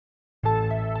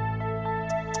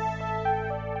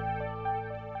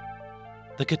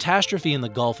The catastrophe in the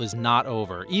Gulf is not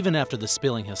over, even after the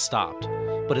spilling has stopped.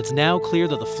 But it's now clear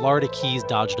that the Florida Keys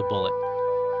dodged a bullet.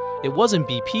 It wasn't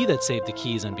BP that saved the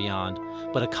Keys and beyond,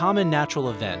 but a common natural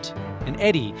event, an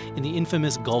eddy in the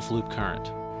infamous Gulf Loop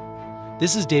current.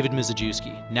 This is David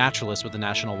Mizejewski, naturalist with the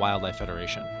National Wildlife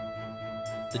Federation.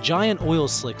 The giant oil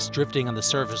slicks drifting on the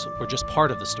surface were just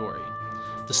part of the story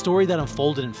that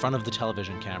unfolded in front of the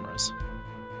television cameras.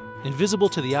 Invisible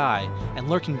to the eye and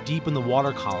lurking deep in the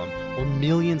water column were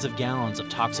millions of gallons of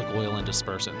toxic oil and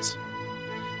dispersants.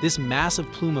 This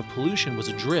massive plume of pollution was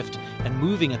adrift and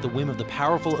moving at the whim of the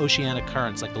powerful oceanic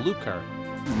currents like the Loop current.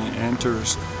 And it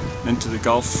enters into the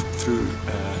Gulf through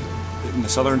in the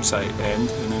southern side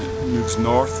end, and then it moves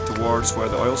north towards where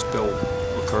the oil spill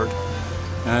occurred.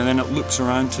 And then it loops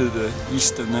around to the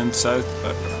east and then south,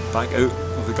 back out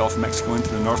of the Gulf of Mexico into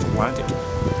the North Atlantic.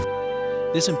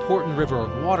 This important river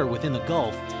of water within the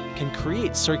Gulf can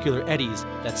create circular eddies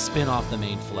that spin off the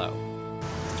main flow.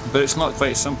 But it's not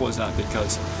quite as simple as that,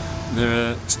 because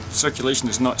the circulation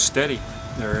is not steady.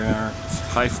 There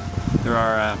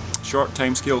are short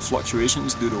time-scale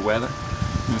fluctuations due to weather.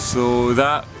 And so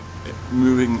that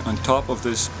moving on top of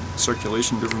this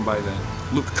circulation driven by the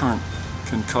loop current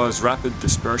can cause rapid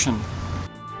dispersion.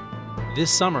 This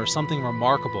summer, something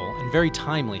remarkable and very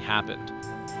timely happened.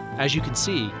 As you can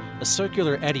see, a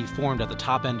circular eddy formed at the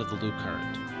top end of the loop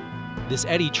current. This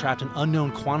eddy trapped an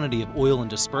unknown quantity of oil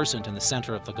and dispersant in the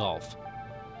center of the Gulf.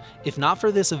 If not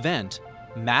for this event,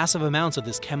 massive amounts of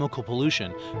this chemical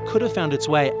pollution could have found its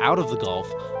way out of the Gulf,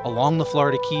 along the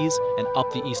Florida Keys, and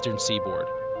up the eastern seaboard.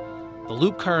 The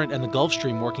loop current and the Gulf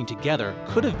Stream working together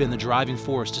could have been the driving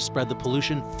force to spread the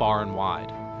pollution far and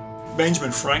wide.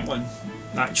 Benjamin Franklin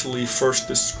actually first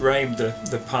described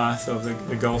the path of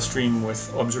the Gulf Stream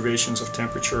with observations of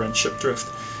temperature and ship drift.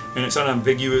 And it's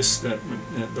unambiguous that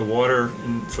the water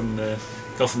from the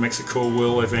Gulf of Mexico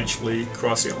will eventually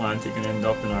cross the Atlantic and end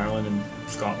up in Ireland and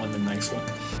Scotland and Iceland.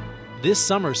 This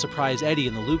summer's surprise eddy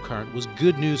in the loop current was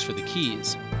good news for the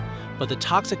Keys. But the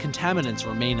toxic contaminants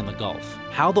remain in the Gulf.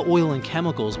 How the oil and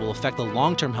chemicals will affect the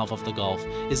long-term health of the Gulf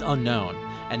is unknown,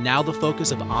 and now the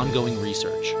focus of ongoing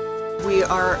research. We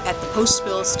are at the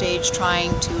post-spill stage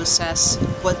trying to assess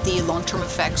what the long-term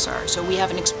effects are. So we have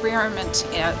an experiment.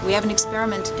 In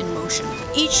motion.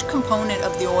 Each component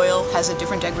of the oil has a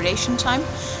different degradation time.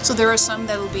 So there are some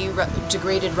that will be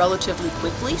degraded relatively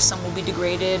quickly. Some will be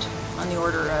degraded on the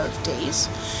order of days,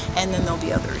 and then there'll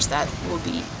be others that will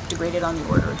be degraded on the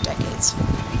order of decades.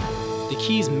 The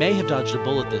Keys may have dodged a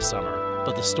bullet this summer,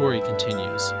 but the story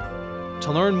continues.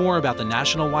 To learn more about the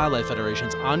National Wildlife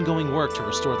Federation's ongoing work to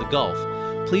restore the Gulf,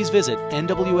 please visit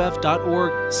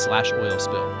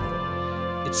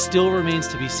nwf.org/oilspill. It still remains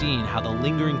to be seen how the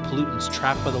lingering pollutants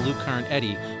trapped by the loop current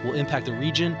eddy will impact the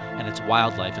region and its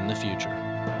wildlife in the future.